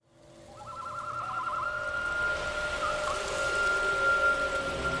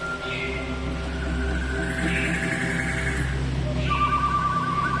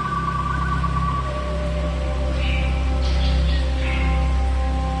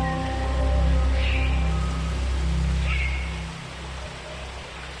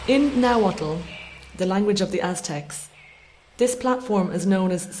In Nahuatl, the language of the Aztecs, this platform is known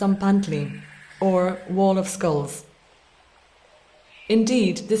as Sampantli, or Wall of Skulls.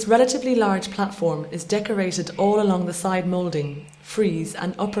 Indeed, this relatively large platform is decorated all along the side moulding, frieze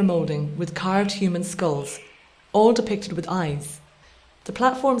and upper moulding with carved human skulls, all depicted with eyes. The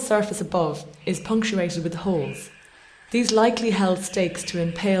platform surface above is punctuated with holes. These likely held stakes to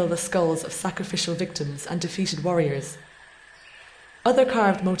impale the skulls of sacrificial victims and defeated warriors. Other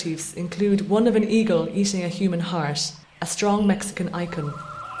carved motifs include one of an eagle eating a human heart, a strong Mexican icon,